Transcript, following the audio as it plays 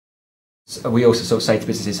So we also sort of say to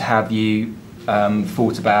businesses, have you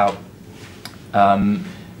thought about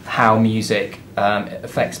how music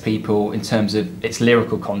affects people in terms of its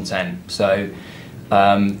lyrical content? So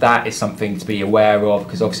that is something to be aware of,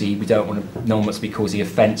 because obviously we don't want to, no one wants to be causing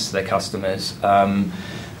offence to their customers.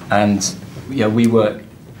 And you know, we work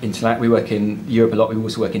in Europe a lot. We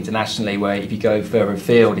also work internationally, where if you go further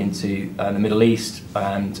afield into the Middle East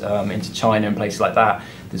and into China and places like that,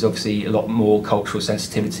 there's obviously a lot more cultural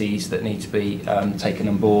sensitivities that need to be taken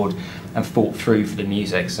on board and thought through for the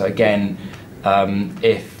music. So again,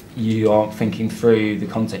 if you aren't thinking through the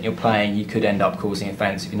content you're playing, you could end up causing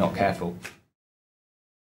offence if you're not careful.